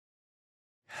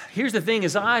Here's the thing,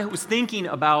 as I was thinking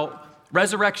about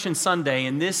Resurrection Sunday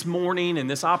and this morning and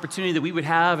this opportunity that we would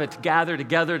have to gather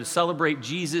together to celebrate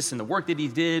Jesus and the work that he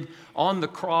did on the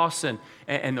cross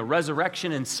and the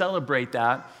resurrection and celebrate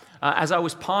that, as I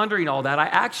was pondering all that, I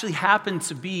actually happened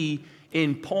to be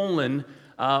in Poland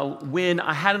when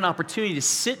I had an opportunity to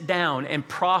sit down and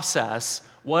process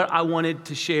what I wanted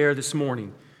to share this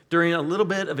morning. During a little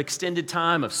bit of extended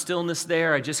time of stillness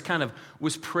there, I just kind of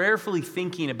was prayerfully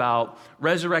thinking about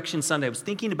Resurrection Sunday. I was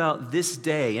thinking about this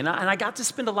day, and I got to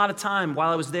spend a lot of time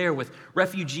while I was there with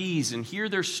refugees and hear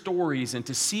their stories and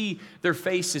to see their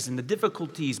faces and the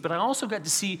difficulties, but I also got to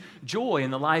see joy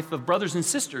in the life of brothers and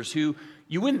sisters who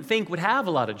you wouldn't think would have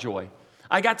a lot of joy.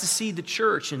 I got to see the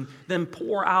church and them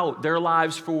pour out their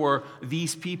lives for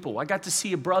these people. I got to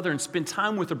see a brother and spend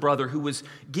time with a brother who was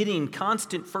getting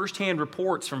constant firsthand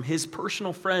reports from his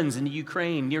personal friends in the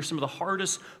Ukraine near some of the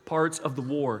hardest parts of the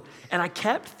war. And I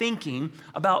kept thinking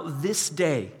about this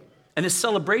day and the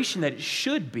celebration that it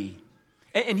should be.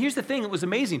 And here's the thing, it was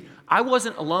amazing. I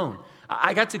wasn't alone.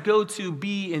 I got to go to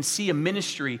be and see a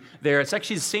ministry there. It's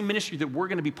actually the same ministry that we're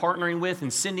going to be partnering with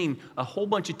and sending a whole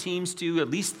bunch of teams to, at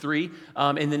least 3,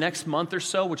 in the next month or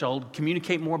so, which I'll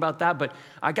communicate more about that. But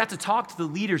I got to talk to the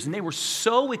leaders, and they were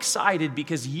so excited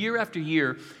because year after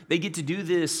year, they get to do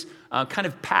this kind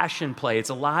of passion play. It's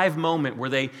a live moment where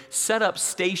they set up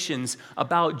stations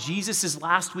about Jesus'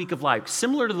 last week of life,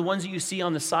 similar to the ones that you see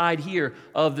on the side here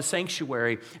of the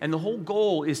sanctuary. And the whole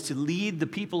goal is to lead the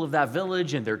people of that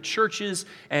village and their churches,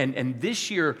 and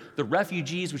this year, the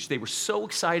refugees, which they were so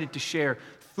excited to share,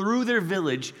 through their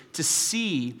village to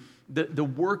see the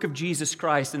work of Jesus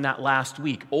Christ in that last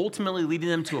week, ultimately leading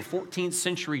them to a 14th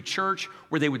century church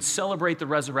where they would celebrate the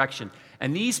resurrection.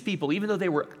 And these people, even though they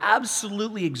were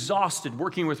absolutely exhausted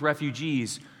working with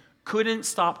refugees, couldn't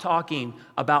stop talking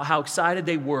about how excited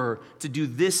they were to do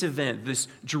this event, this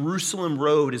Jerusalem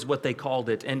Road is what they called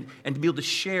it, and to be able to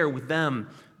share with them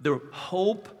the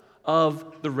hope of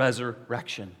the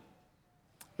resurrection.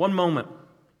 One moment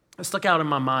that stuck out in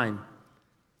my mind.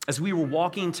 As we were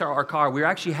walking to our car, we were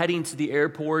actually heading to the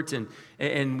airport, and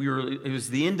it was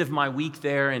the end of my week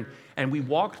there, and we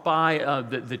walked by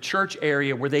the church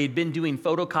area where they'd been doing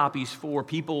photocopies for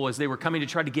people as they were coming to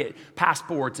try to get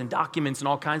passports and documents and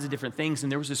all kinds of different things.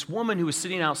 And there was this woman who was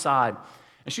sitting outside,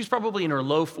 and she was probably in her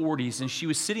low 40s, and she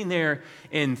was sitting there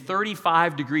in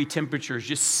 35-degree temperatures,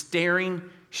 just staring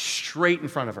straight in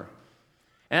front of her.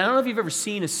 And I don't know if you've ever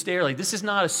seen a stare like this. Is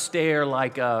not a stare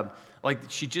like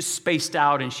she just spaced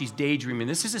out and she's daydreaming.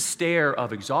 This is a stare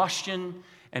of exhaustion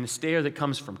and a stare that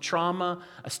comes from trauma,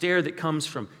 a stare that comes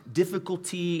from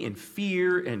difficulty and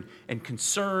fear and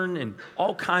concern and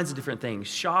all kinds of different things,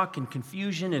 shock and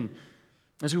confusion. And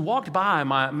as we walked by,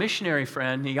 my missionary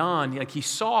friend, Jan, he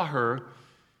saw her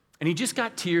and he just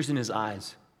got tears in his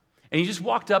eyes. And he just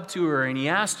walked up to her and he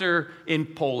asked her in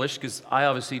Polish, because I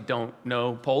obviously don't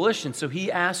know Polish. And so he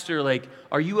asked her,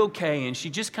 are you okay? And she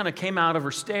just kind of came out of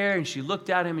her stare and she looked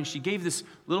at him and she gave this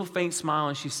little faint smile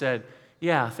and she said,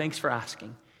 yeah, thanks for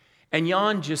asking. And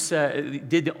Jan just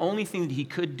did the only thing that he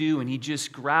could do, and he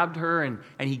just grabbed her and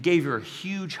he gave her a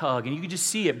huge hug. And you could just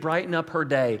see it brighten up her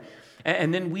day.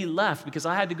 And then we left because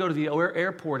I had to go to the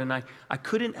airport, and I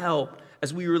couldn't help,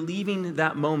 as we were leaving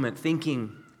that moment,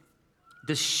 thinking,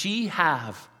 does she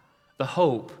have the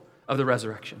hope of the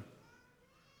resurrection?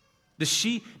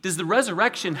 Does the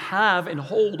resurrection have and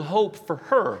hold hope for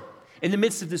her in the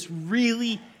midst of this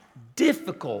really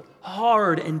difficult,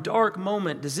 hard, and dark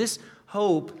moment? Does this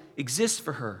hope exist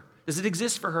for her? Does it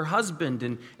exist for her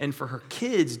husband and for her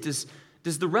kids? Does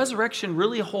the resurrection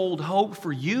really hold hope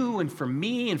for you and for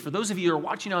me and for those of you who are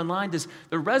watching online? Does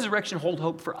the resurrection hold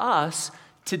hope for us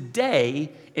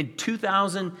today in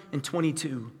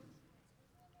 2022?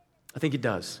 I think it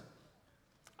does.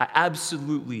 I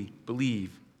absolutely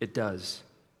believe it does.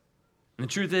 And the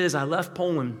truth is, I left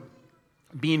Poland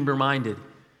being reminded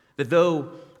that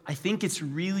though I think it's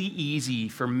really easy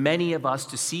for many of us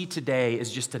to see today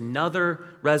as just another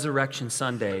Resurrection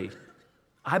Sunday,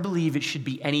 I believe it should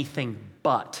be anything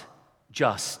but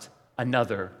just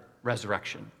another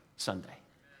Resurrection Sunday.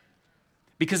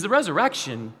 Because the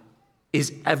resurrection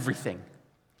is everything.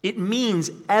 It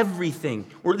means everything,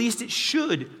 or at least it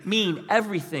should mean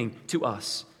everything to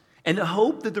us. And the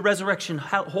hope that the resurrection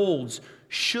holds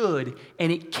should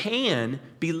and it can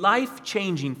be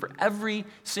life-changing for every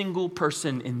single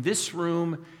person in this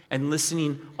room and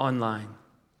listening online.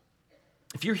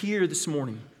 If you're here this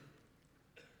morning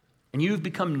and you've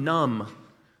become numb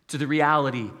to the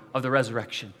reality of the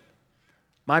resurrection,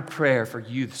 my prayer for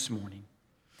you this morning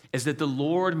is that the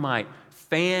Lord might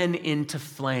fan into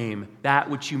flame that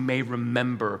which you may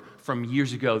remember from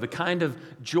years ago, the kind of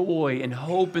joy and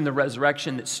hope in the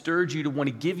resurrection that stirred you to want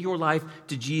to give your life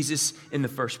to Jesus in the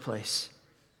first place.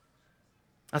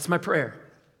 That's my prayer.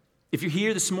 If you're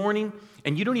here this morning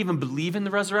and you don't even believe in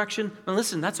the resurrection, then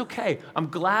listen, that's okay. I'm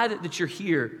glad that you're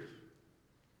here.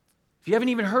 If you haven't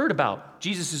even heard about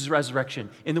Jesus'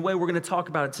 resurrection in the way we're going to talk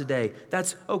about it today,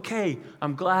 that's okay.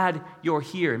 I'm glad you're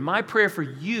here. And my prayer for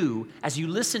you as you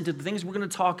listen to the things we're going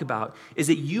to talk about is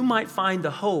that you might find the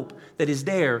hope that is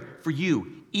there for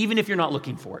you, even if you're not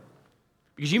looking for it.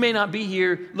 Because you may not be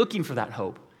here looking for that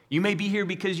hope. You may be here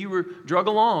because you were drug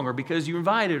along or because you were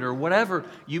invited or whatever.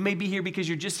 You may be here because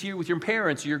you're just here with your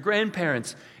parents or your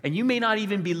grandparents. And you may not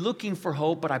even be looking for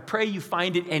hope, but I pray you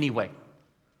find it anyway.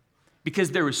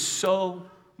 Because there is so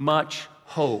much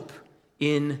hope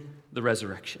in the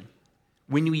resurrection.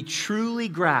 When we truly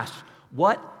grasp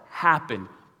what happened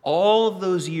all of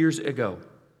those years ago,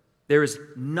 there is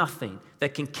nothing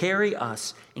that can carry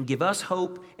us and give us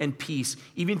hope and peace,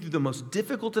 even through the most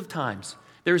difficult of times.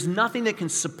 There is nothing that can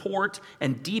support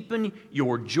and deepen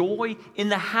your joy in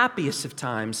the happiest of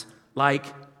times like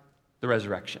the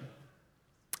resurrection.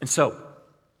 And so,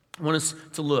 I want us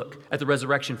to look at the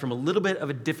resurrection from a little bit of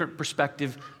a different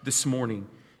perspective this morning,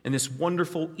 in this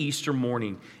wonderful Easter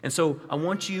morning. And so I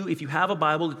want you, if you have a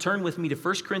Bible, to turn with me to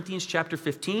 1 Corinthians chapter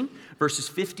 15, verses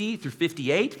 50 through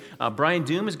 58. Brian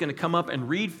Doom is going to come up and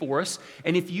read for us.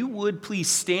 And if you would, please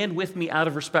stand with me out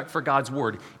of respect for God's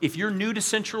word. If you're new to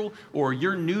Central or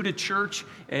you're new to church,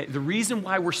 the reason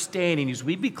why we're standing is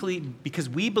because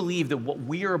we believe that what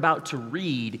we are about to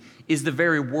read is the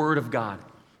very word of God.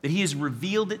 That he has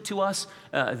revealed it to us,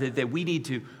 that we need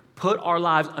to put our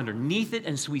lives underneath it,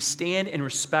 and so we stand in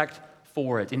respect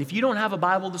for it. And if you don't have a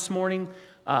Bible this morning,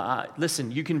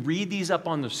 listen, you can read these up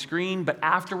on the screen, but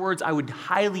afterwards, I would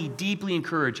highly, deeply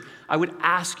encourage, I would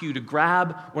ask you to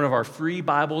grab one of our free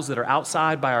Bibles that are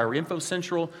outside by our Info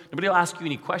Central. Nobody will ask you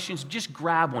any questions. Just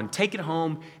grab one, take it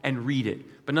home, and read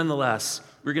it. But nonetheless,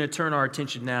 we're going to turn our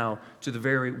attention now to the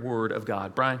very Word of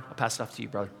God. Brian, I'll pass it off to you,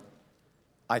 brother.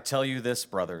 I tell you this,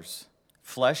 brothers,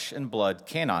 flesh and blood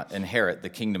cannot inherit the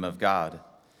kingdom of God,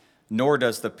 nor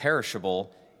does the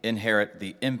perishable inherit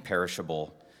the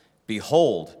imperishable.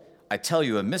 Behold, I tell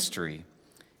you a mystery.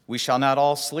 We shall not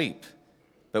all sleep,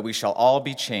 but we shall all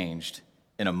be changed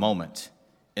in a moment,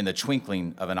 in the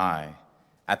twinkling of an eye,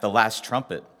 at the last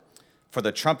trumpet. For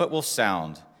the trumpet will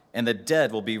sound, and the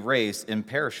dead will be raised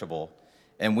imperishable,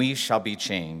 and we shall be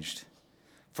changed.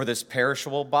 For this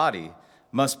perishable body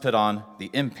must put on the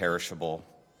imperishable,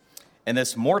 and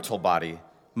this mortal body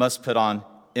must put on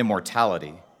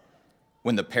immortality.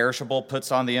 When the perishable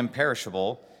puts on the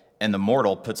imperishable, and the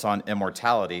mortal puts on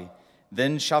immortality,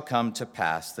 then shall come to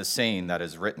pass the saying that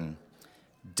is written,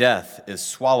 Death is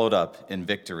swallowed up in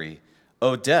victory.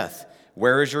 O death,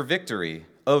 where is your victory?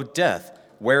 O death,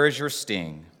 where is your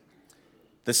sting?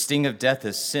 The sting of death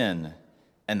is sin,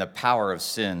 and the power of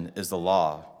sin is the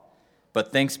law.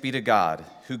 But thanks be to God,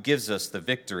 who gives us the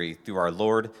victory through our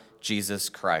Lord Jesus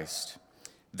Christ.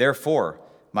 Therefore,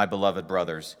 my beloved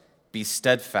brothers, be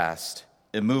steadfast,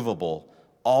 immovable,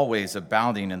 always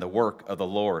abounding in the work of the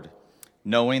Lord,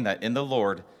 knowing that in the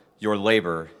Lord your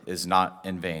labor is not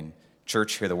in vain.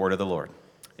 Church, hear the word of the Lord.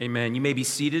 Amen. You may be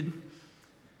seated.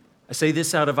 I say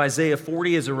this out of Isaiah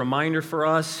 40 as a reminder for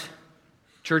us.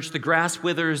 Church, the grass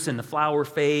withers and the flower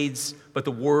fades, but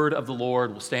the word of the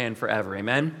Lord will stand forever.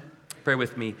 Amen. Pray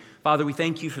with me. Father, we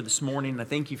thank you for this morning, and I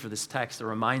thank you for this text that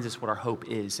reminds us what our hope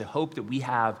is, a hope that we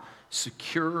have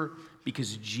secure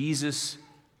because Jesus,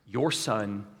 your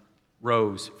Son,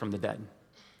 rose from the dead.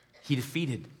 He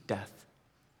defeated death.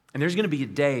 And there's going to be a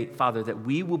day, Father, that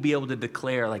we will be able to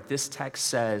declare, like this text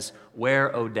says,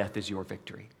 where, O death, is your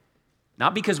victory?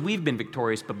 Not because we've been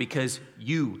victorious, but because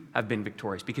you have been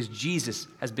victorious, because Jesus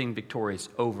has been victorious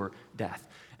over death.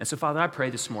 And so, Father, I pray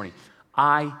this morning,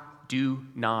 I do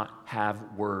not have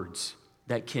words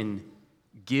that can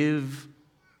give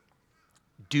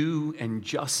due and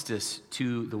justice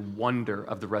to the wonder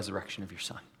of the resurrection of your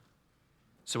Son.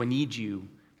 So I need you,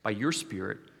 by your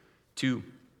Spirit, to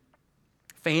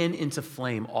fan into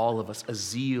flame all of us a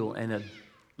zeal and a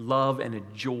love and a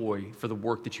joy for the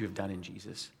work that you have done in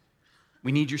Jesus.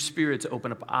 We need your Spirit to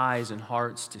open up eyes and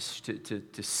hearts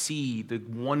to see the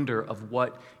wonder of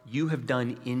what you have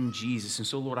done in Jesus. And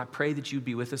so, Lord, I pray that you'd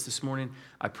be with us this morning.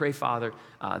 I pray, Father,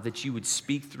 that you would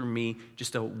speak through me,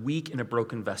 just a weak and a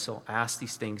broken vessel. I ask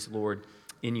these things, Lord,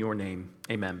 in your name.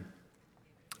 Amen.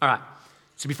 All right.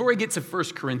 So before I get to 1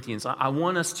 Corinthians, I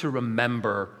want us to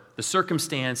remember the the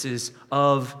circumstances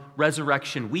of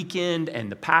Resurrection Weekend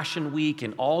and the Passion Week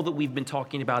and all that we've been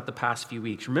talking about the past few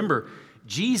weeks. Remember,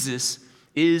 Jesus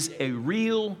is a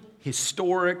real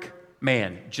historic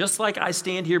man. Just like I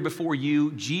stand here before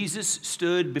you, Jesus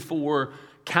stood before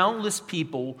countless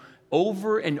people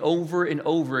over and over and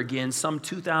over again some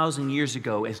 2,000 years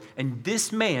ago. And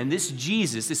this man, this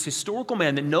Jesus, this historical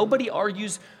man that nobody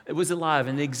argues was alive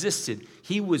and existed,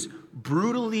 he was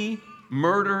brutally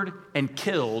murdered and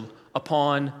killed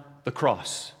upon the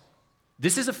cross.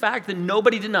 This is a fact that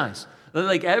nobody denies.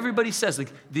 Like everybody says,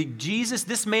 Jesus,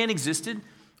 this man existed,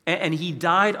 and he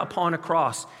died upon a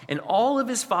cross. And all of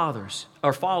his followers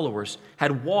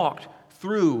had walked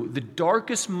through the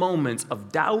darkest moments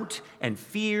of doubt and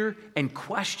fear and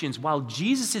questions while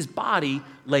Jesus' body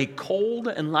lay cold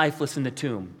and lifeless in the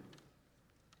tomb.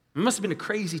 It must have been a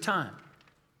crazy time.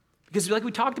 Because like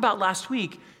we talked about last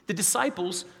week, the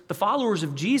disciples, the followers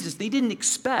of Jesus, they didn't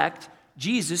expect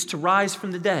Jesus to rise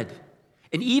from the dead.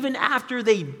 And even after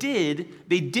they did,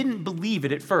 they didn't believe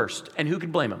it at first. And who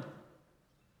could blame them?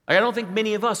 I don't think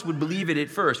many of us would believe it at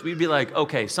first. We'd be like,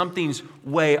 okay, something's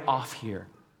way off here.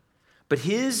 But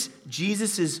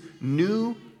Jesus'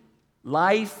 new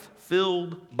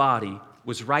life-filled body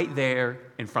was right there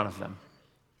in front of them.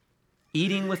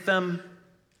 Eating with them,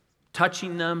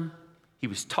 touching them, he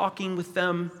was talking with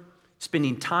them,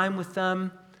 spending time with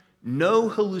them. No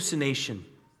hallucination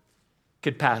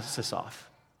could pass this off.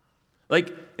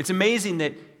 It's amazing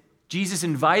that Jesus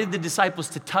invited the disciples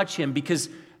to touch him because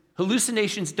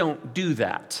hallucinations don't do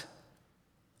that.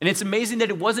 And it's amazing that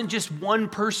it wasn't just one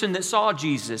person that saw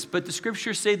Jesus, but the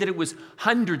scriptures say that it was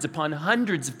hundreds upon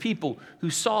hundreds of people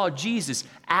who saw Jesus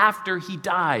after he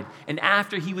died and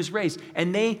after he was raised.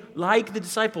 And they, like the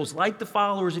disciples, like the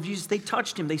followers of Jesus, they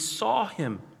touched him, they saw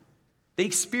him, they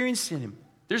experienced him.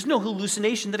 There's no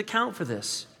hallucination that account for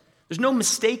this. There's no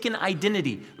mistaken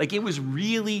identity. It was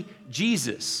really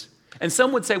Jesus. And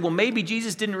some would say, well, maybe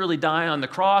Jesus didn't really die on the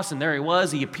cross, and there he was.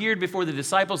 He appeared before the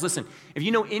disciples. Listen, if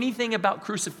you know anything about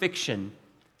crucifixion,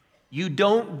 you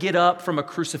don't get up from a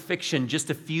crucifixion just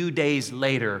a few days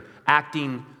later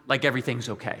acting like everything's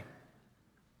okay.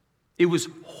 It was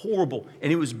horrible,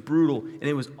 and it was brutal, and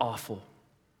it was awful.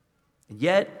 And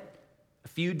yet, a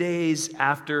few days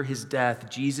after his death,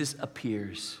 Jesus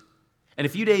appears. And a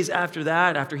few days after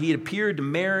that, after he had appeared to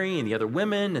Mary and the other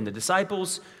women and the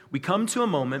disciples, we come to a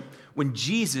moment when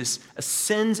Jesus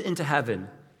ascends into heaven.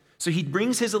 So he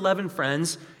brings his 11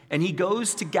 friends and he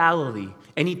goes to Galilee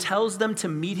and he tells them to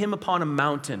meet him upon a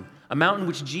mountain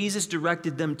which Jesus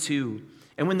directed them to.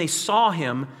 And when they saw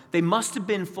him, they must have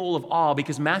been full of awe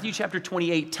because Matthew chapter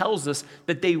 28 tells us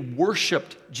that they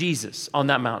worshiped Jesus on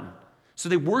that mountain. So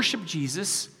they worshiped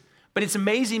Jesus, but it's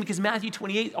amazing because Matthew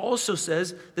 28 also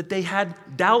says that they had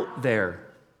doubt there.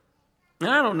 And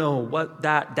I don't know what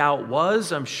that doubt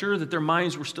was. I'm sure that their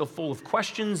minds were still full of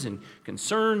questions and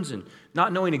concerns and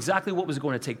not knowing exactly what was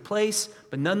going to take place.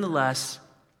 But nonetheless,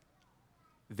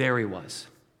 there he was,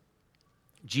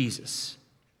 Jesus,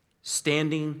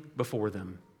 standing before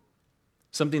them,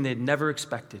 something they'd never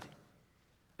expected.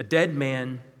 A dead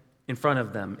man in front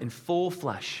of them in full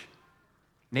flesh,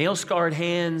 nail-scarred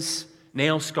hands,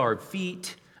 nail-scarred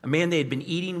feet, a man they had been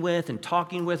eating with and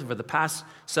talking with over the past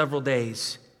several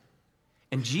days.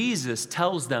 And Jesus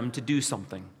tells them to do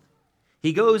something.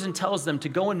 He goes and tells them to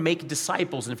go and make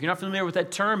disciples. And if you're not familiar with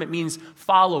that term, it means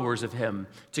followers of him.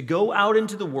 To go out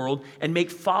into the world and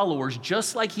make followers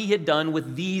just like he had done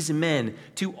with these men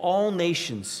to all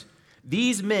nations.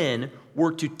 These men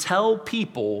were to tell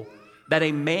people that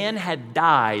a man had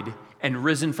died and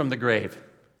risen from the grave.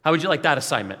 How would you like that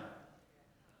assignment?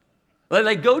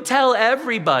 Go tell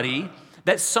everybody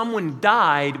that someone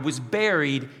died, was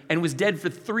buried, and was dead for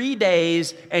 3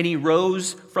 days, and he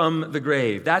rose from the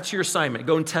grave. That's your assignment.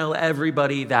 Go and tell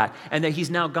everybody that. And that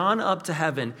he's now gone up to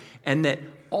heaven, and that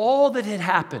all that had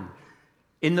happened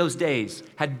in those days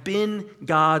had been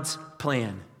God's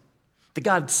plan. That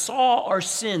God saw our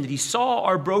sin, that he saw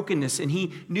our brokenness, and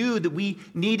he knew that we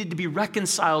needed to be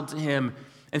reconciled to him.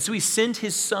 And so he sent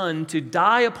his son to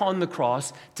die upon the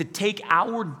cross to take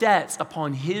our debts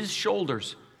upon his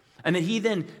shoulders. And that he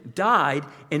then died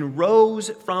and rose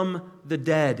from the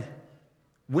dead,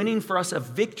 winning for us a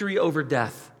victory over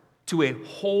death to a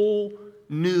whole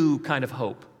new kind of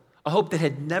hope, a hope that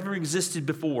had never existed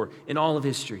before in all of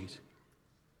history.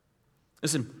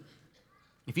 Listen,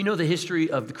 if you know the history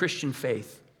of the Christian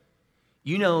faith,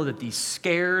 you know that these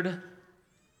scared,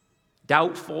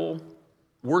 doubtful,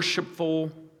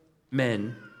 worshipful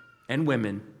men and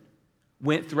women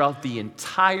went throughout the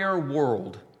entire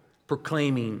world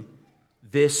proclaiming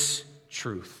this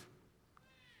truth.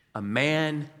 A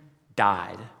man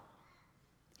died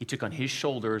He took on his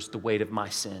shoulders the weight of my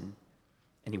sin.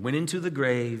 And he went into the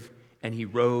grave and he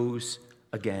rose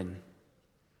again.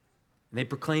 And they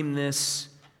proclaim this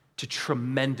to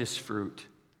tremendous fruit.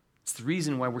 It's the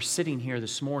reason why we're sitting here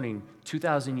this morning,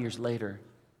 2,000 years later.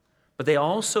 But they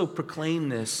also proclaim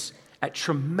this at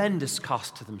tremendous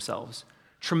cost to themselves,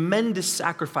 tremendous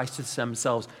sacrifice to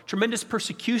themselves, tremendous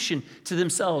persecution to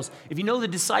themselves. If you know the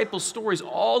disciples' stories,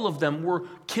 all of them were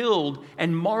killed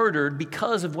and martyred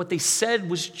because of what they said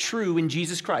was true in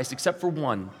Jesus Christ, except for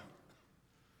one.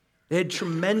 They had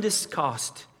tremendous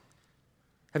cost.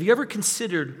 Have you ever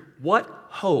considered what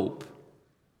hope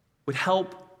would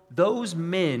help those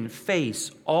men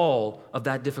face all of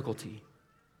that difficulty?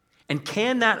 And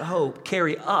can that hope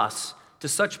carry us to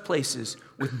such places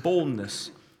with boldness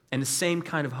and the same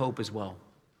kind of hope as well?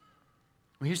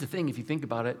 Well, here's the thing, if you think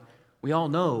about it, we all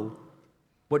know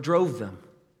what drove them.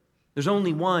 There's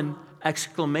only one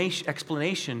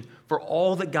explanation for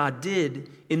all that God did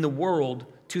in the world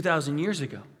 2,000 years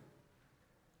ago.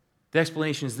 The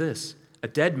explanation is this: a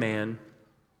dead man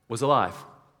was alive.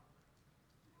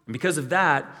 And because of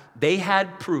that, they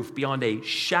had proof beyond a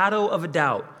shadow of a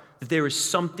doubt that there is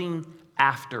something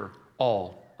after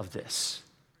all of this.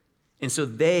 And so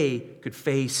they could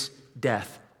face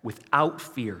death without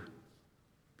fear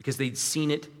because they'd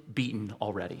seen it beaten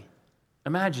already.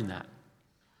 Imagine that.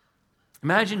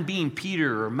 Imagine being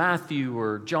Peter or Matthew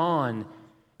or John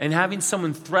and having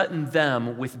someone threaten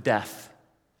them with death.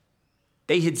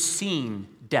 They had seen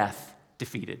death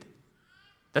defeated.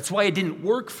 That's why it didn't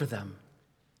work for them.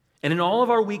 And in all of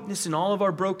our weakness and all of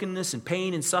our brokenness and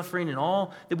pain and suffering and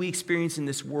all that we experience in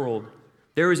this world,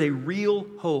 there is a real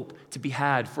hope to be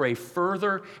had for a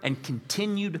further and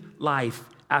continued life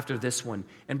after this one.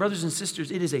 And brothers and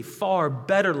sisters, it is a far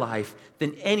better life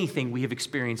than anything we have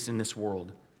experienced in this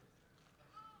world.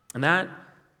 And that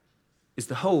is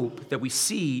the hope that we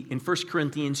see in 1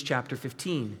 Corinthians chapter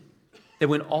 15. That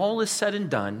when all is said and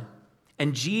done,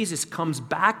 and Jesus comes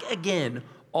back again,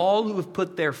 all who have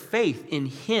put their faith in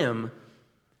him,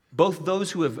 both those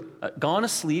who have gone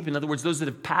asleep, in other words, those that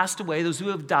have passed away, those who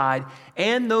have died,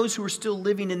 and those who are still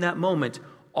living in that moment,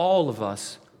 all of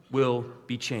us will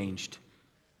be changed.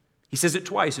 He says it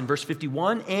twice, in verse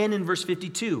 51 and in verse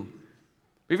 52. Have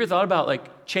you ever thought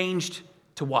about, changed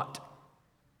to what?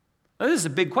 Now, this is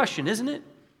a big question, isn't it?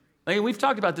 We've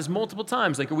talked about this multiple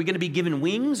times. Are we going to be given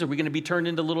wings? Are we going to be turned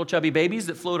into little chubby babies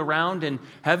that float around in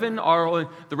heaven or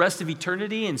the rest of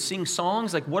eternity and sing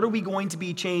songs? What are we going to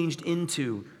be changed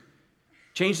into?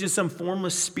 Changed into some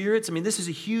formless spirits? This is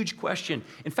a huge question.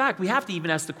 In fact, we have to even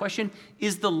ask the question,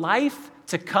 is the life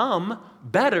to come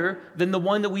better than the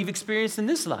one that we've experienced in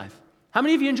this life? How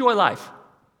many of you enjoy life?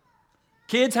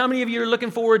 Kids, how many of you are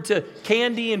looking forward to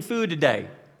candy and food today?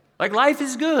 Life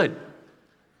is good.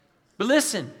 But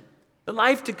listen, the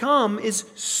life to come is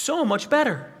so much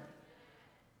better.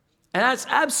 And that's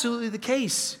absolutely the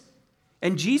case.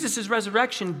 And Jesus'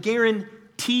 resurrection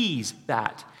guarantees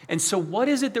that. And so what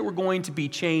is it that we're going to be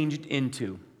changed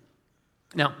into?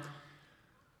 Now,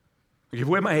 I give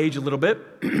away my age a little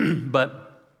bit,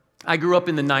 but I grew up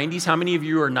in the 90s. How many of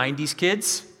you are 90s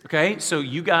kids? Okay, so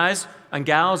you guys and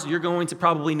gals, you're going to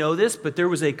probably know this, but there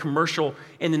was a commercial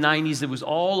in the 90s that was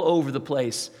all over the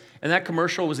place. And that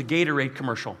commercial was a Gatorade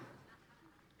commercial.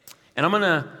 And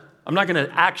I'm not going to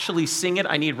actually sing it.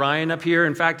 I need Ryan up here.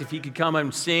 In fact, if he could come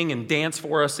and sing and dance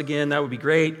for us again, that would be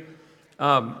great.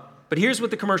 But here's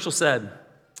what the commercial said.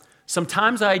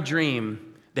 Sometimes I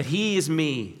dream that he is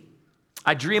me.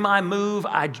 I dream I move.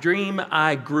 I dream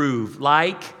I groove.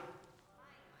 Like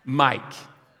Mike.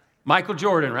 Michael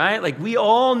Jordan, right? We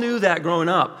all knew that growing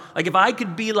up. If I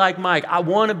could be like Mike, I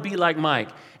want to be like Mike.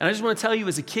 And I just want to tell you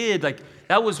as a kid,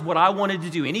 that was what I wanted to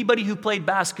do. Anybody who played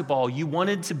basketball, you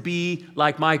wanted to be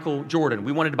like Michael Jordan.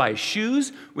 We wanted to buy his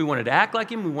shoes. We wanted to act like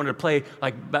him. We wanted to play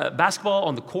basketball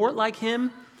on the court like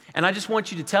him. And I just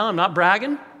want you to tell, I'm not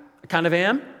bragging. I kind of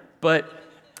am. But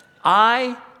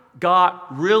I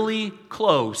got really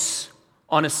close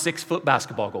on a 6-foot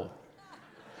basketball goal.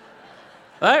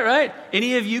 Right?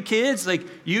 Any of you kids,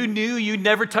 you knew you'd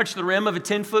never touch the rim of a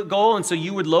 10-foot goal, and so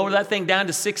you would lower that thing down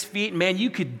to 6 feet, and man, you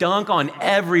could dunk on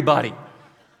everybody.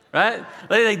 Right?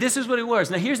 This is what it was.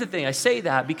 Now, here's the thing. I say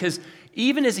that because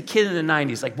even as a kid in the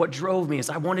 90s, what drove me is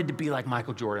I wanted to be like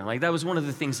Michael Jordan. That was one of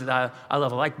the things that I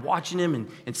love. I like watching him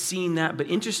and seeing that. But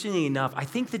interestingly enough, I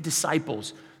think the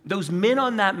disciples, those men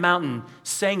on that mountain,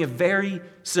 sang a very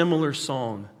similar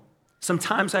song.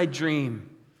 Sometimes I dream.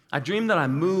 I dream that I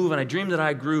move, and I dream that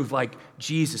I groove like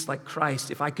Jesus, like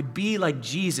Christ. If I could be like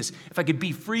Jesus, if I could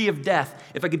be free of death,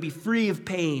 if I could be free of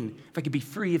pain, if I could be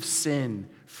free of sin,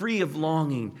 free of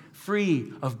longing,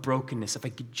 free of brokenness, if I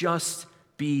could just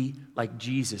be like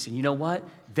Jesus. And you know what?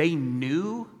 They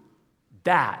knew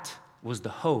that was the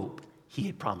hope he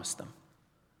had promised them.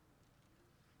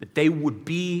 That they would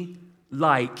be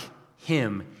like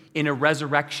him in a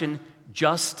resurrection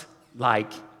just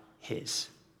like his.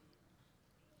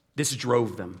 This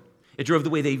drove them. It drove the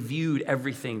way they viewed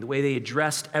everything, the way they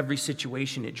addressed every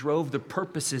situation. It drove the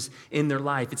purposes in their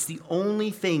life. It's the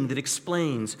only thing that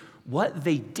explains what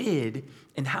they did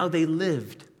and how they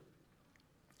lived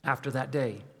after that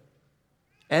day.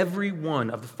 Every one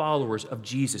of the followers of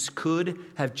Jesus could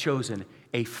have chosen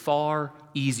a far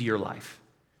easier life.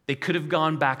 They could have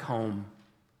gone back home,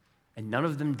 and none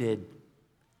of them did,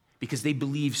 because they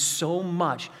believed so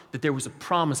much that there was a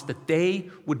promise that they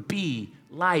would be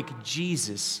like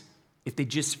Jesus if they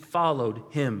just followed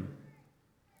him.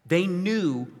 They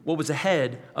knew what was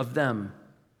ahead of them.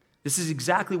 This is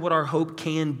exactly what our hope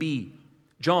can be.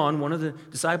 John, one of the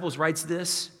disciples, writes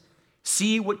this: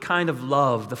 "See what kind of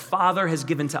love the Father has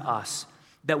given to us,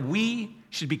 that we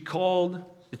should be called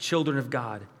the children of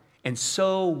God. And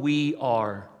so we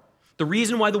are. The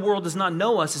reason why the world does not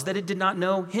know us is that it did not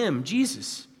know him,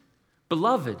 Jesus.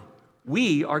 Beloved,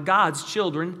 we are God's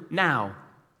children now.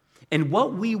 And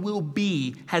what we will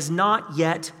be has not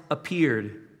yet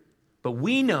appeared. But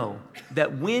we know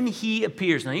that when he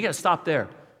appears," now you got to stop there.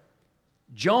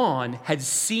 John had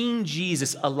seen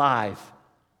Jesus alive.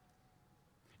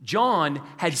 John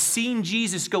had seen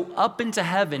Jesus go up into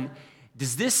heaven.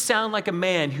 Does this sound like a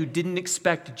man who didn't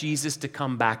expect Jesus to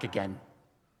come back again?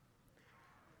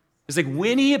 It's like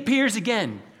when he appears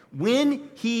again, when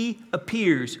he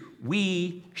appears,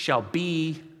 we shall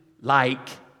be like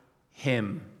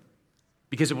him,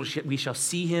 because we shall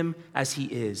see him as he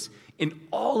is. And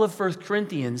all of 1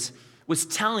 Corinthians was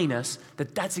telling us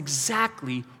that that's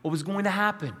exactly what was going to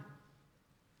happen.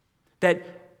 That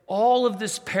all of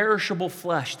this perishable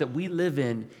flesh that we live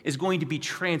in is going to be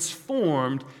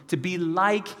transformed to be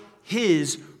like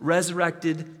his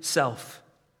resurrected self.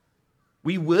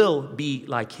 We will be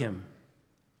like him,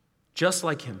 just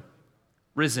like him,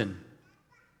 risen,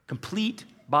 complete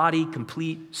body,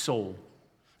 complete soul.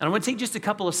 And I want to take just a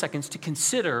couple of seconds to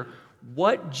consider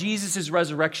what Jesus'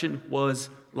 resurrection was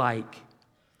like,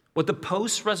 what the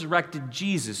post-resurrected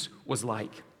Jesus was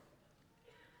like.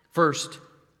 First,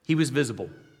 he was visible.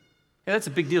 Yeah, that's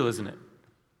a big deal, isn't it?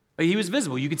 Like, he was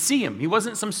visible. You could see him. He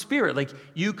wasn't some spirit. Like,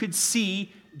 you could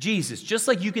see Jesus, just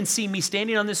like you can see me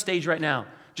standing on this stage right now,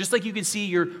 just like you can see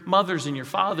your mothers and your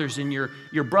fathers and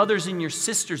your brothers and your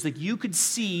sisters. Like, you could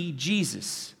see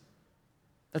Jesus.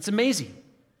 That's amazing.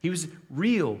 He was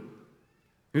real.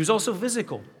 He was also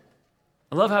physical.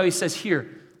 I love how he says, here,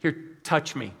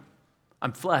 touch me.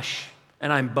 I'm flesh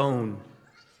and I'm bone.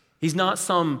 He's not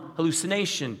some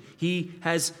hallucination. He's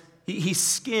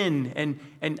skin,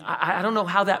 and I don't know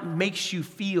how that makes you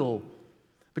feel,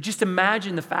 but just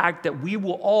imagine the fact that we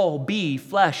will all be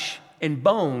flesh and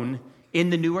bone in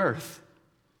the new earth.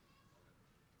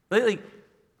 Like,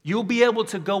 you'll be able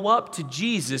to go up to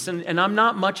Jesus, and I'm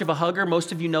not much of a hugger.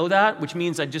 Most of you know that, which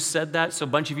means I just said that, so a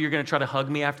bunch of you are going to try to hug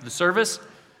me after the service.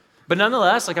 But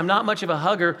nonetheless, I'm not much of a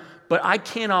hugger, but I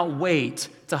cannot wait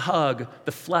to hug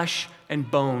the flesh and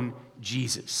bone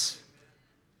Jesus.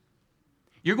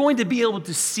 You're going to be able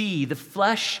to see the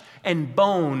flesh and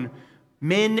bone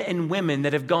men and women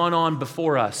that have gone on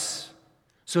before us.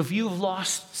 So if you've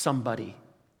lost somebody,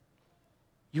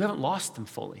 you haven't lost them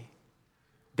fully.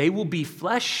 They will be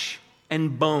flesh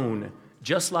and bone,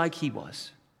 just like he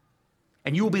was.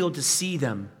 And you will be able to see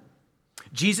them.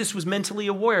 Jesus was mentally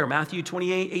aware. Matthew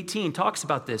 28:18 talks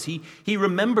about this. He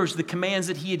remembers the commands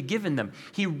that he had given them.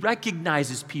 He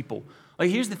recognizes people. Like,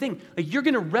 here's the thing. Like, you're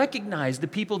going to recognize the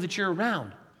people that you're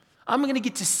around. I'm going to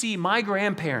get to see my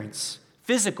grandparents,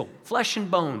 physical, flesh and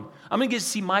bone. I'm going to get to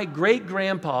see my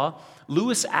great-grandpa,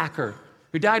 Louis Acker,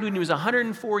 who died when he was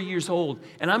 104 years old,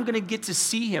 and I'm going to get to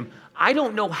see him. I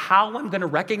don't know how I'm going to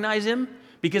recognize him,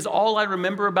 because all I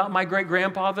remember about my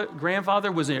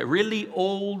grandfather was a really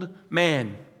old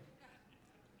man.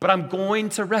 But I'm going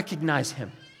to recognize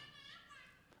him.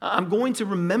 I'm going to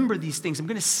remember these things. I'm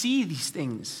going to see these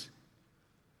things.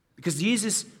 Because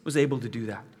Jesus was able to do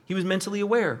that. He was mentally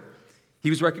aware.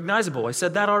 He was recognizable. I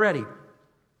said that already.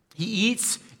 He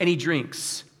eats and he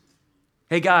drinks.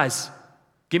 Hey guys,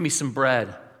 give me some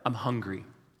bread. I'm hungry.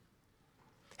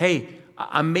 Hey,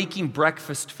 I'm making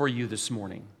breakfast for you this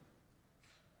morning.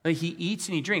 Like, he eats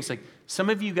and he drinks. Like, some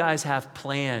of you guys have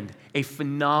planned a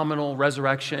phenomenal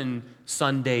Resurrection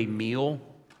Sunday meal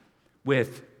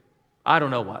with, I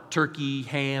don't know what, turkey,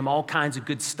 ham, all kinds of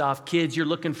good stuff. Kids, you're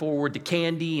looking forward to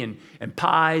candy and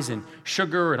pies and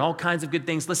sugar and all kinds of good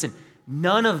things. Listen,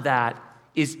 none of that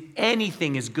is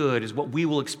anything as good as what we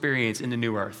will experience in the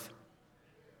new earth.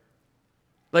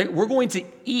 Like, we're going to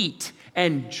eat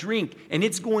and drink, and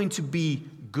it's going to be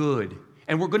good.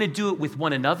 And we're going to do it with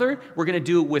one another. We're going to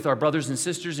do it with our brothers and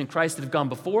sisters in Christ that have gone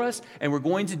before us, and we're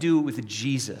going to do it with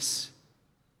Jesus.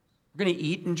 We're going to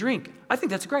eat and drink. I think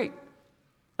that's great.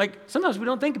 Like, sometimes we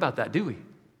don't think about that, do we?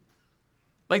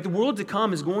 Like, the world to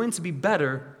come is going to be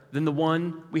better than the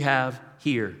one we have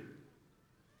here.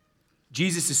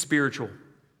 Jesus is spiritual.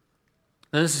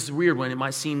 Now, this is a weird one. It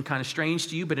might seem kind of strange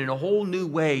to you, but in a whole new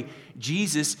way,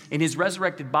 Jesus, in his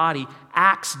resurrected body,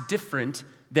 acts different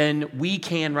than we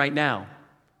can right now,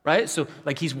 right? So,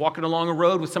 like, he's walking along a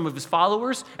road with some of his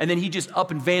followers, and then he just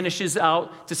up and vanishes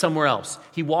out to somewhere else.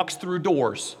 He walks through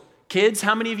doors. Kids,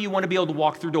 how many of you want to be able to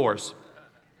walk through doors?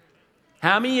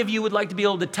 How many of you would like to be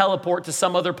able to teleport to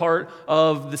some other part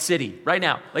of the city right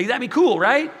now? Like, that'd be cool,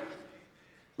 right?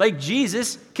 Like,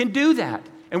 Jesus can do that.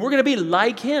 And we're going to be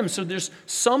like him. So there's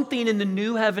something in the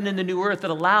new heaven and the new earth that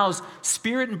allows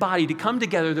spirit and body to come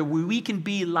together that we can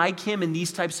be like him in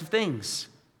these types of things.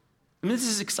 I mean, this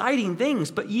is exciting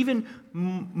things, but even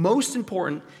most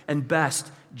important and best,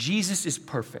 Jesus is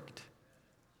perfect.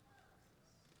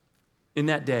 In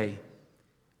that day,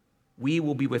 we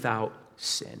will be without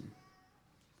sin.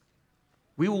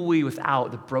 We will be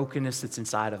without the brokenness that's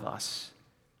inside of us.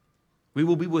 We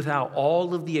will be without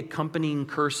all of the accompanying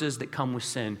curses that come with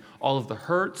sin, all of the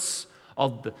hurts,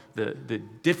 all the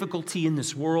difficulty in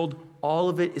this world, all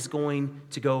of it is going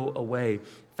to go away. In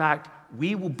fact,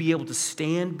 we will be able to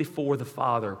stand before the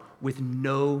Father with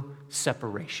no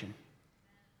separation.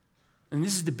 And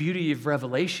this is the beauty of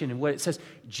Revelation and what it says.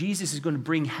 Jesus is going to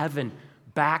bring heaven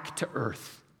back to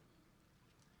earth.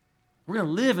 We're going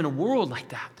to live in a world like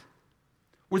that,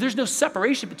 where there's no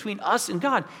separation between us and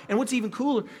God. And what's even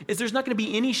cooler is there's not going to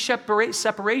be any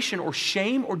separation or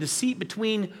shame or deceit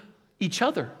between each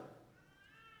other.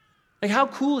 Like, how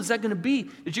cool is that going to be?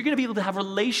 That you're going to be able to have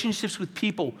relationships with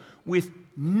people with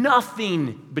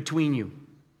nothing between you.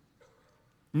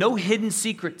 No hidden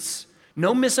secrets,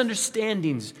 no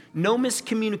misunderstandings, no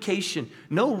miscommunication,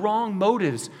 no wrong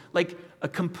motives. Like a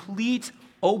complete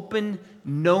open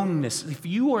knownness. If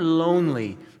you are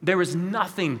lonely, there is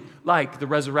nothing like the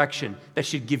resurrection that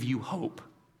should give you hope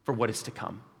for what is to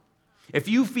come. If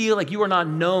you feel like you are not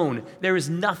known, there is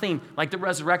nothing like the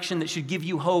resurrection that should give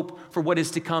you hope for what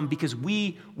is to come, because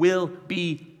we will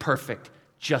be perfect,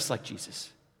 just like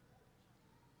Jesus.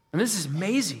 And this is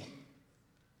amazing.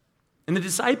 And the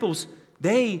disciples,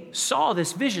 they saw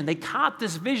this vision. They caught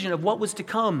this vision of what was to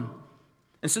come.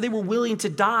 And so they were willing to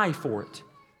die for it.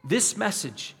 This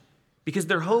message, because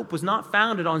their hope was not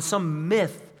founded on some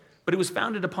myth, but it was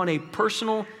founded upon a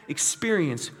personal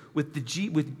experience with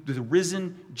the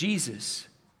risen Jesus.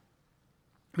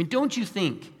 I mean, don't you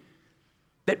think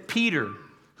that Peter,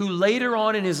 who later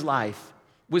on in his life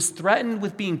was threatened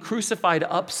with being crucified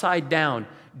upside down,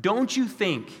 don't you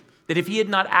think that if he had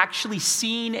not actually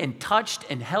seen and touched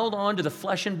and held on to the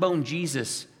flesh and bone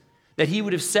Jesus, that he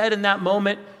would have said in that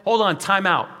moment, hold on, time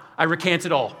out, I recant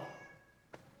it all.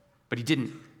 But he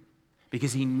didn't,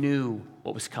 because he knew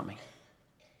what was coming.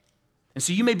 And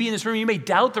so you may be in this room, you may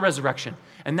doubt the resurrection.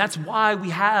 And that's why we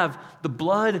have the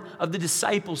blood of the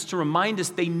disciples to remind us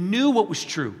they knew what was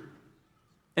true.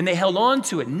 And they held on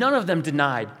to it. None of them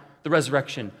denied the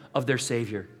resurrection of their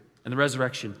Savior and the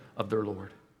resurrection of their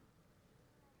Lord.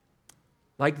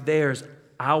 Like theirs,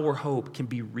 our hope can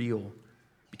be real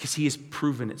because he has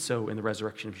proven it so in the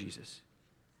resurrection of Jesus.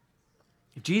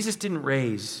 If Jesus didn't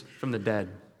raise from the dead,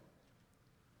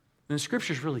 then the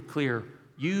scripture is really clear.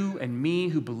 You and me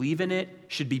who believe in it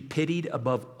should be pitied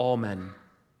above all men.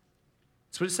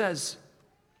 That's what it says.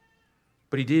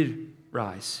 But he did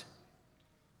rise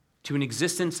to an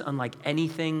existence unlike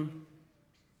anything,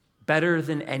 better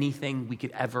than anything we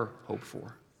could ever hope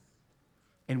for.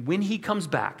 And when he comes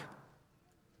back,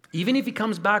 even if he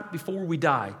comes back before we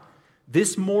die,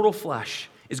 this mortal flesh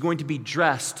is going to be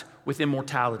dressed with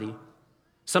immortality.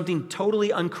 Something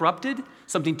totally uncorrupted,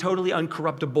 something totally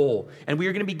uncorruptible. And we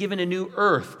are going to be given a new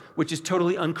earth, which is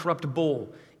totally uncorruptible.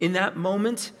 In that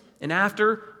moment and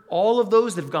after, all of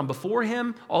those that have gone before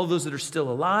him, all of those that are still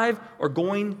alive, are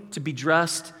going to be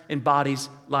dressed in bodies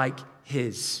like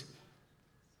his.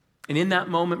 And in that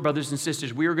moment, brothers and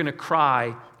sisters, we are going to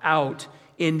cry out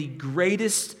in the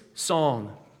greatest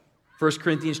song, 1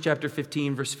 Corinthians chapter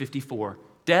 15, verse 54.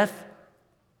 Death,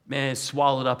 man, is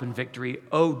swallowed up in victory.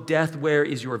 Oh, death, where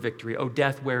is your victory? Oh,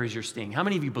 death, where is your sting? How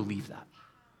many of you believe that?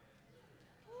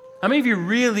 How many of you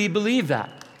really believe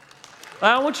that?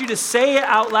 I want you to say it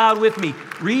out loud with me.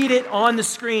 Read it on the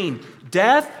screen.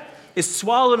 Death, is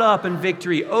swallowed up in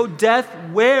victory. O death,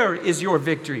 where is your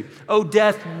victory? O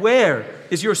death, where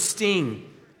is your sting?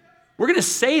 We're going to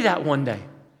say that one day.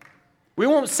 We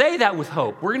won't say that with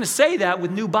hope. We're going to say that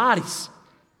with new bodies.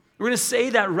 We're going to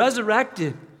say that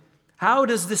resurrected. How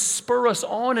does this spur us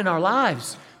on in our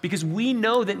lives? Because we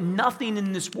know that nothing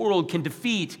in this world can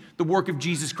defeat the work of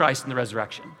Jesus Christ in the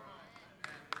resurrection.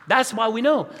 That's why we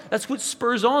know. That's what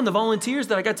spurs on the volunteers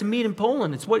that I got to meet in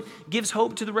Poland. It's what gives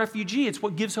hope to the refugee. It's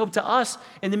what gives hope to us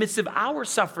in the midst of our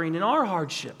suffering and our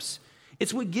hardships.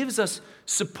 It's what gives us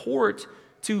support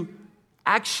to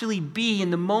actually be in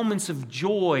the moments of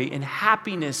joy and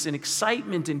happiness and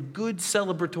excitement and good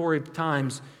celebratory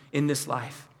times in this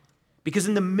life. Because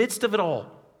in the midst of it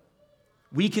all,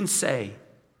 we can say,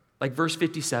 like verse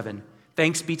 57,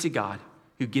 thanks be to God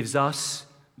who gives us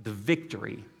the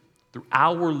victory through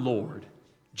our Lord,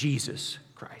 Jesus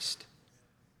Christ.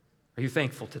 Are you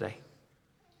thankful today?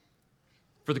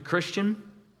 For the Christian,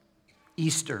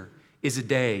 Easter is a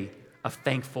day of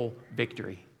thankful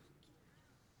victory.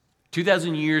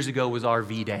 2,000 years ago was our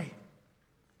V-Day.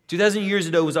 2,000 years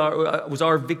ago was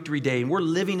our victory day, and we're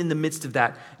living in the midst of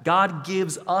that. God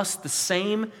gives us the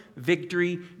same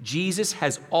victory Jesus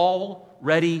has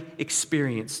already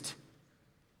experienced.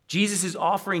 Jesus is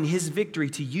offering his victory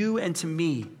to you and to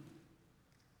me.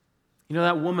 You know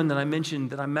that woman that I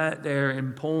mentioned that I met there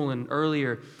in Poland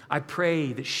earlier? I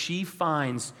pray that she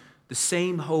finds the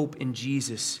same hope in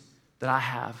Jesus that I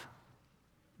have.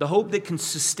 The hope that can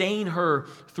sustain her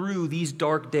through these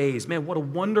dark days. Man, what a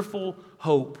wonderful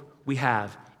hope we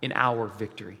have in our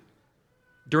victory.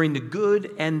 During the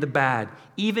good and the bad,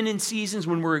 even in seasons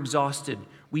when we're exhausted,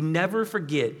 we never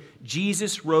forget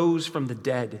Jesus rose from the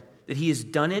dead, that he has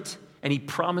done it and he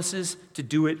promises to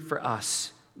do it for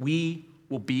us. We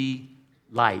will be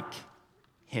like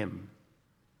him,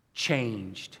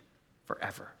 changed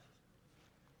forever.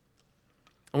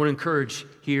 I want to encourage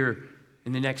here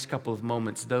in the next couple of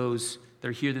moments those that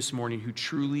are here this morning who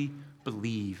truly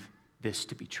believe this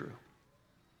to be true,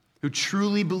 who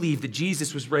truly believe that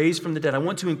Jesus was raised from the dead. I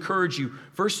want to encourage you,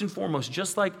 first and foremost,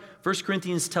 just like 1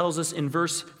 Corinthians tells us in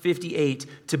verse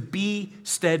 58, to be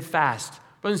steadfast.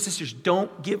 Brothers and sisters,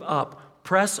 don't give up.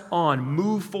 Press on,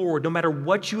 move forward. No matter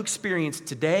what you experience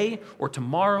today or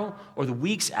tomorrow or the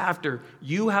weeks after,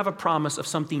 you have a promise of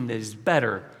something that is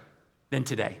better than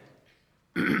today.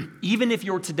 Even if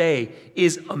your today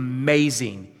is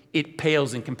amazing, it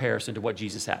pales in comparison to what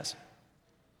Jesus has.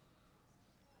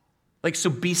 So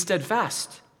be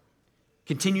steadfast.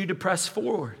 Continue to press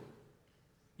forward.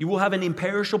 You will have an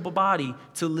imperishable body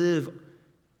to live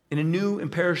in a new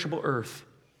imperishable earth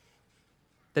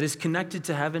that is connected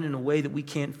to heaven in a way that we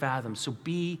can't fathom. So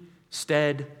be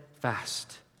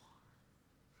steadfast.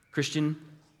 Christian,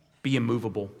 be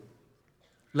immovable.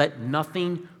 Let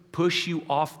nothing push you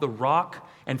off the rock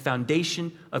and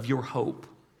foundation of your hope.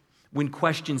 When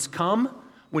questions come,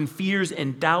 when fears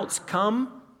and doubts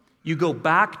come, you go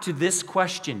back to this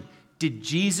question: did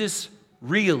Jesus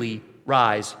really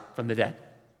rise from the dead?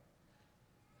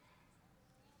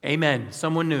 Amen.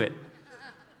 Someone knew it.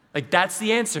 That's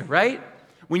the answer, right?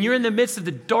 When you're in the midst of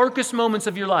the darkest moments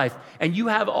of your life and you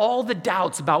have all the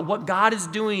doubts about what God is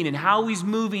doing and how he's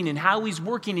moving and how he's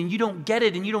working and you don't get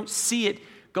it and you don't see it,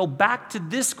 go back to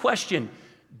this question: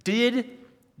 did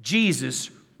Jesus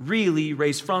really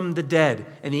raise from the dead?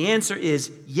 And the answer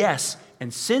is yes.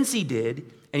 And since he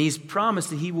did, and he's promised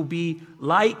that he will be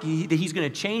that he's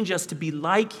going to change us to be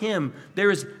like him,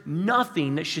 there is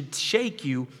nothing that should shake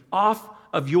you off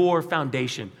of your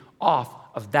foundation, off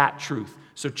of that truth.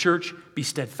 So church, be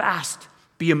steadfast,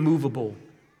 be immovable,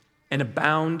 and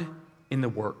abound in the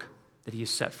work that he has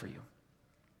set for you.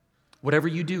 Whatever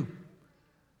you do,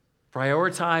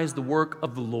 prioritize the work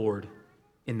of the Lord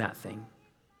in that thing.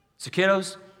 So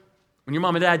kiddos, when your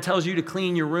mom and dad tells you to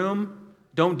clean your room,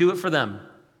 don't do it for them.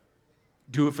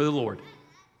 Do it for the Lord.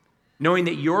 Knowing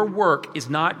that your work is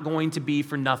not going to be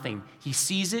for nothing. He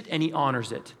sees it and he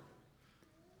honors it.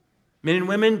 Men and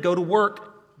women, go to work,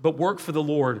 but work for the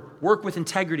Lord. Work with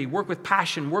integrity, work with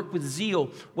passion, work with zeal.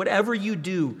 Whatever you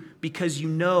do, because you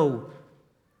know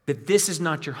that this is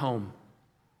not your home.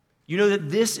 You know that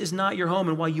this is not your home.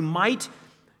 And while you might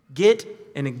get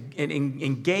and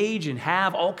engage and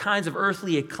have all kinds of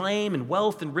earthly acclaim and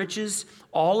wealth and riches,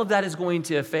 all of that is going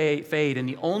to fade. And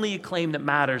the only acclaim that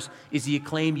matters is the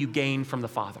acclaim you gain from the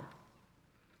Father.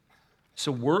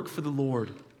 So work for the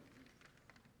Lord.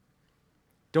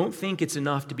 Don't think it's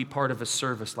enough to be part of a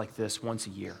service like this once a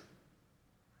year.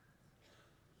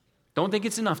 Don't think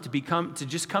it's enough to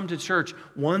just come to church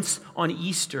once on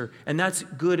Easter, and that's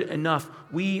good enough.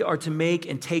 We are to make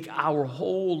and take our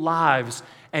whole lives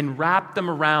and wrap them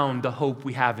around the hope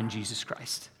we have in Jesus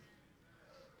Christ.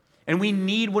 And we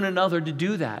need one another to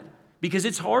do that because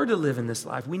it's hard to live in this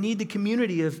life. We need the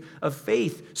community of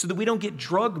faith so that we don't get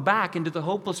drugged back into the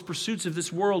hopeless pursuits of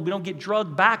this world. We don't get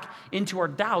drugged back into our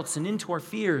doubts and into our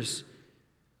fears.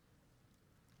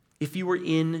 If you are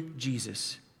in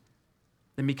Jesus,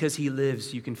 then because he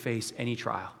lives, you can face any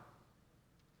trial.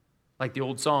 Like the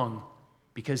old song,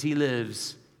 because he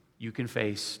lives, you can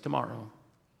face tomorrow.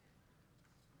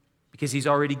 Because he's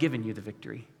already given you the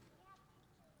victory.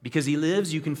 Because he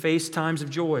lives, you can face times of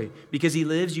joy. Because he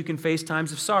lives, you can face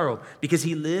times of sorrow. Because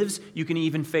he lives, you can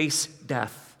even face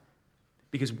death.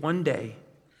 Because one day,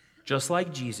 just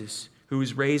like Jesus, who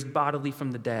was raised bodily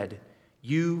from the dead,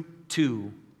 you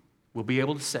too will be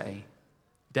able to say,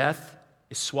 death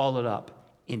is swallowed up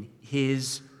in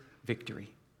his victory.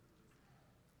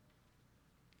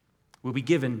 We'll be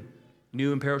given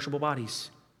new imperishable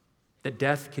bodies that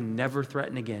death can never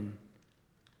threaten again.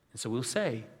 And so we'll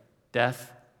say,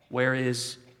 death, where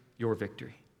is your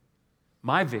victory?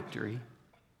 My victory,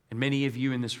 and many of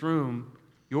you in this room,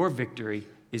 your victory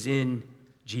is in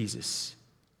Jesus.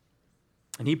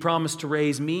 And he promised to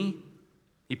raise me.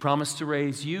 He promised to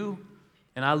raise you.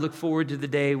 And I look forward to the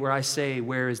day where I say,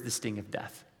 where is the sting of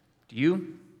death? Do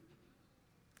you?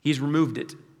 He's removed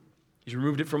it. He's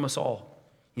removed it from us all.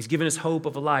 He's given us hope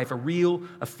of a life, a real,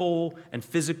 a full, and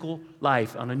physical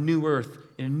life on a new earth,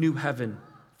 in a new heaven,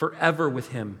 forever with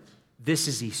him. This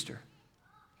is Easter.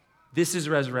 This is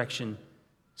Resurrection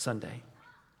Sunday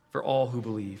for all who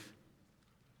believe.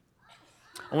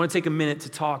 I want to take a minute to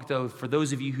talk, though, for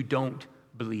those of you who don't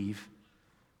believe.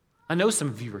 I know some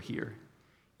of you are here.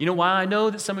 You know why I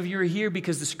know that some of you are here?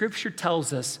 Because the scripture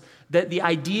tells us that the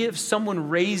idea of someone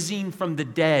raising from the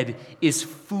dead is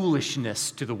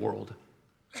foolishness to the world.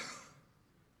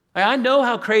 I know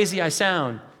how crazy I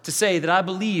sound to say that I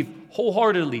believe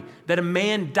wholeheartedly that a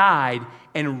man died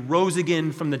and rose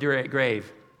again from the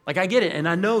grave. Like, I get it, and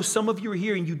I know some of you are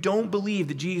here and you don't believe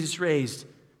that Jesus raised.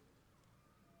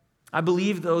 I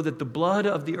believe, though, that the blood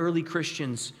of the early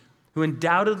Christians who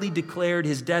undoubtedly declared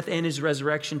his death and his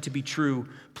resurrection to be true,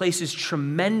 places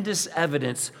tremendous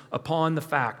evidence upon the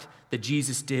fact that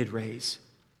Jesus did raise.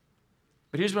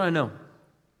 But here's what I know.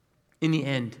 In the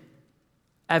end,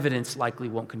 evidence likely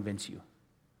won't convince you.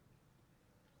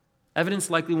 Evidence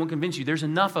likely won't convince you. There's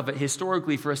enough of it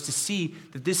historically for us to see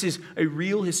that this is a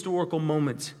real historical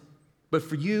moment. But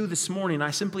for you this morning,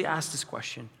 I simply ask this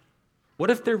question. What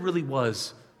if there really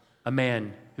was a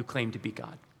man who claimed to be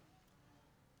God?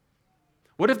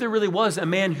 What if there really was a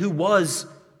man who was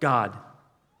God?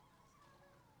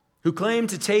 Who claimed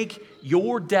to take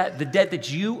your debt, the debt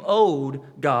that you owed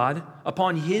God,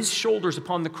 upon his shoulders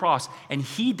upon the cross, and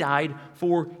he died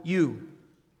for you?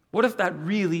 What if that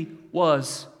really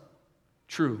was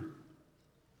true?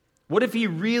 What if he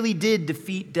really did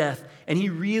defeat death and he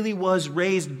really was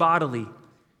raised bodily?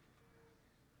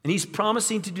 And he's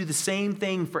promising to do the same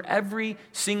thing for every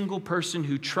single person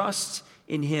who trusts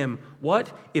in him. What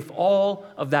if all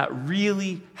of that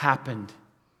really happened?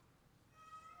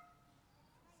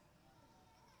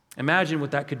 Imagine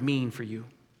what that could mean for you.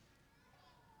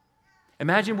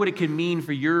 Imagine what it could mean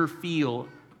for your feel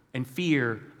and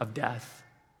fear of death.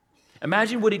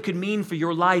 Imagine what it could mean for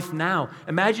your life now.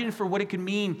 Imagine for what it could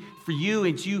mean for you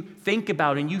as you think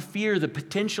about and you fear the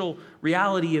potential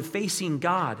reality of facing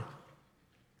God.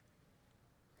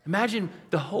 Imagine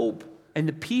the hope and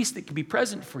the peace that could be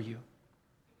present for you.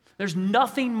 There's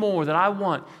nothing more that I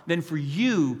want than for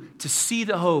you to see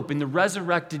the hope in the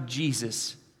resurrected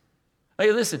Jesus.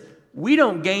 Hey, listen, we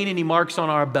don't gain any marks on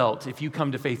our belt if you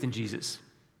come to faith in Jesus.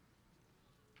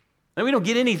 And we don't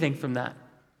get anything from that.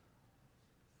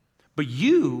 But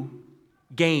you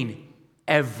gain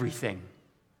everything.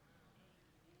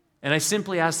 And I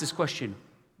simply ask this question,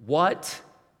 what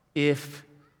if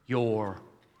you're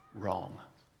wrong?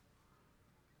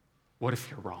 What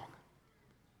if you're wrong?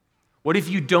 What if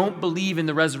you don't believe in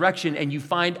the resurrection and you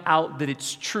find out that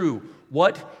it's true?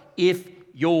 What if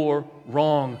you're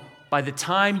wrong? By the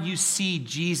time you see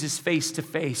Jesus face to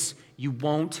face, you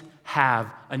won't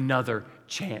have another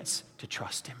chance to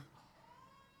trust him.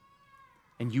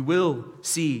 And you will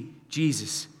see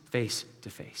Jesus face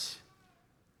to face.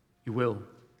 You will.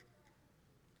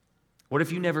 What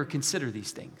if you never consider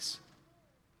these things?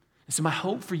 And so my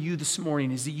hope for you this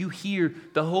morning is that you hear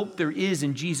the hope there is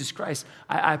in Jesus Christ.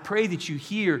 I pray that you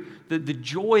hear the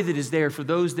joy that is there for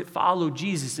those that follow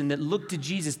Jesus and that look to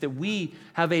Jesus, that we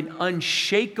have an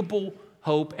unshakable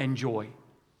hope and joy.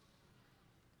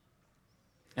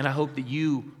 And I hope that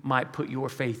you might put your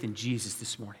faith in Jesus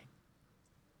this morning.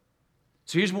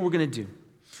 So here's what we're going to do.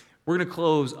 We're going to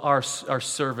close our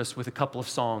service with a couple of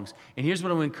songs. And here's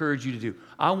what I want to encourage you to do.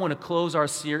 I want to close our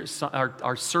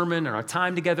sermon and our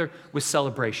time together with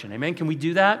celebration. Amen? Can we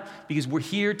do that? Because we're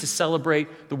here to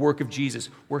celebrate the work of Jesus.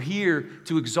 We're here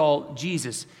to exalt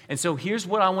Jesus. And so here's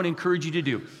what I want to encourage you to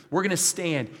do. We're going to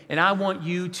stand, and I want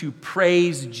you to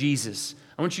praise Jesus.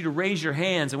 I want you to raise your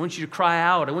hands. I want you to cry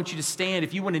out. I want you to stand.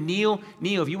 If you want to kneel,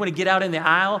 kneel. If you want to get out in the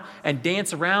aisle and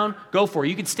dance around, go for it.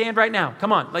 You can stand right now.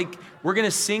 Come on. We're going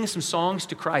to sing some songs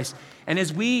to Christ. And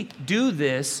as we do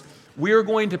this, we're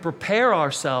going to prepare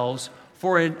ourselves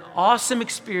for an awesome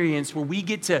experience where we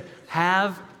get to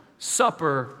have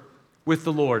supper with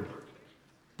the Lord.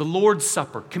 The Lord's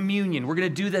Supper, communion. We're going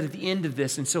to do that at the end of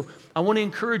this. And so I want to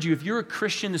encourage you, if you're a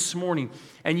Christian this morning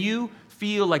and you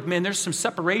feel like, man, there's some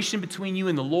separation between you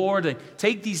and the Lord,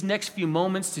 take these next few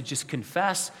moments to just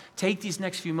confess. Take these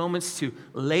next few moments to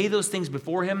lay those things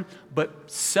before Him,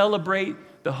 but celebrate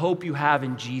the hope you have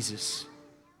in Jesus.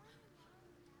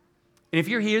 And if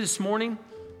you're here this morning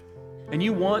and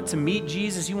you want to meet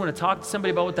Jesus, you want to talk to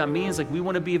somebody about what that means, we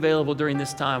want to be available during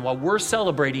this time. While we're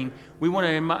celebrating, we want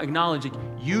to acknowledge that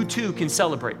you too can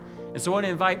celebrate. And so I want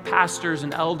to invite pastors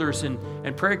and elders and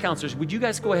prayer counselors. Would you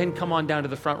guys go ahead and come on down to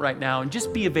the front right now and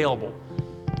just be available?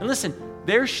 And listen,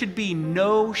 there should be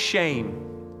no shame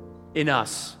in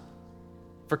us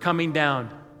for coming down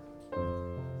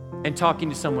and talking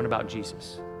to someone about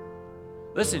Jesus.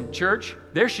 Listen, church,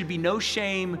 there should be no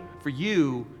shame for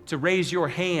you to raise your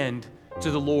hand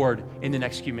to the Lord in the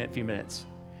next few minutes.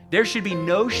 There should be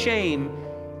no shame.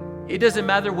 It doesn't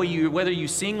matter whether you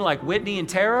sing like Whitney and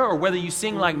Tara or whether you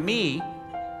sing like me,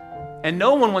 and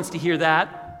no one wants to hear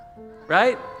that,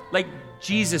 right? Like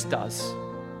Jesus does.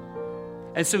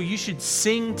 And so you should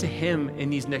sing to Him in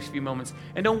these next few moments,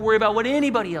 and don't worry about what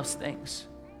anybody else thinks,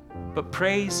 but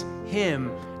praise Him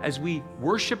as we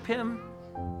worship Him,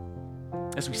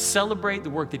 as we celebrate the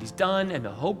work that He's done and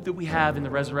the hope that we have in the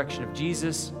resurrection of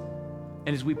Jesus,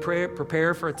 and as we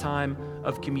prepare for a time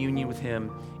of communion with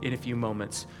Him in a few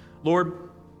moments. Lord,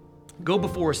 go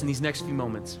before us in these next few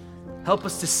moments. Help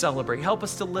us to celebrate. Help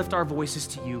us to lift our voices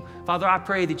to You. Father, I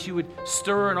pray that You would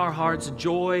stir in our hearts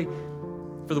joy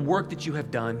for the work that You have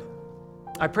done.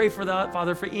 I pray for that,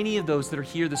 Father, for any of those that are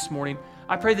here this morning.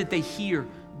 I pray that they hear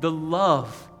the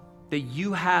love that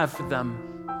You have for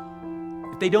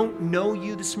them. If they don't know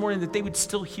You this morning, that they would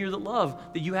still hear the love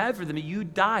that You have for them, that You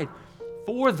died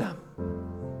for them,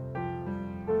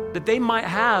 that they might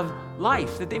have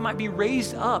life, that they might be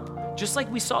raised up, just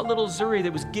like we saw little Zuri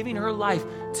that was giving her life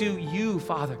to You,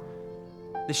 Father,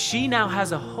 that she now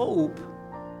has a hope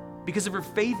because of her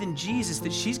faith in Jesus,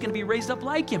 that she's going to be raised up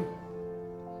like Him.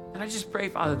 And I just pray,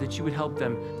 Father, that You would help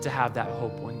them to have that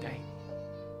hope one day.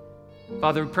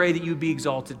 Father, pray that You would be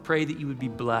exalted. Pray that You would be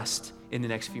blessed in the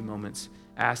next few moments.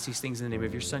 I ask these things in the name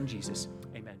of Your Son, Jesus.